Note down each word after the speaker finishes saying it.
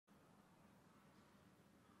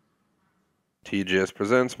TGS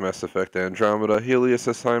presents Mass Effect Andromeda, Heleus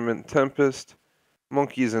assignment, Tempest,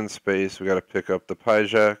 monkeys in space. We gotta pick up the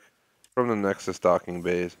Pyjak from the Nexus docking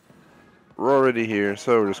bays. We're already here,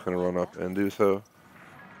 so we're just gonna run up and do so.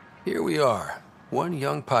 Here we are, one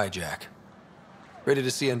young Pyjak. Ready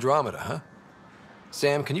to see Andromeda, huh?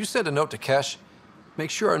 Sam, can you send a note to Kesh?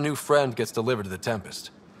 Make sure our new friend gets delivered to the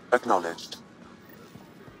Tempest. Acknowledged.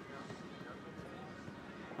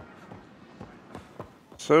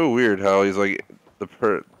 So weird how he's like, the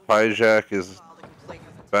Pyjak is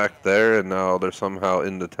back there and now they're somehow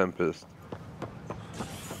in the Tempest.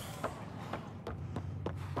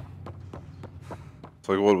 It's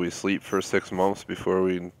like, what, did we sleep for 6 months before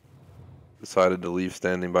we decided to leave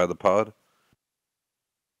standing by the pod?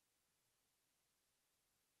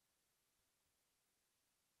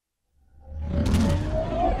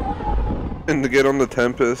 And to get on the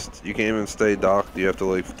Tempest, you can't even stay docked, you have to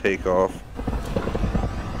like take off.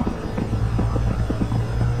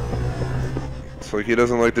 It's like he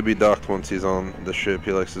doesn't like to be docked once he's on the ship,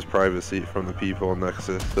 he likes his privacy from the people on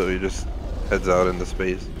Nexus, so he just heads out into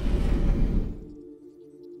space.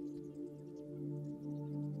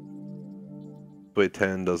 Wait,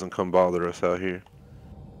 10 doesn't come bother us out here.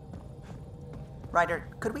 Ryder,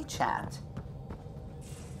 could we chat?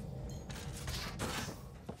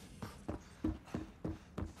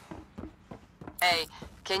 Hey,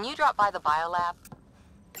 can you drop by the biolab?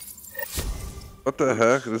 What the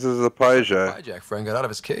heck? This is a Pyjak. Pyjak friend got out of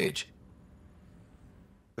his cage.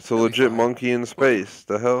 It's a legit monkey in space.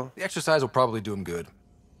 The hell? The exercise will probably do him good.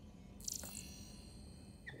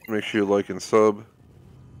 Make sure you like and sub.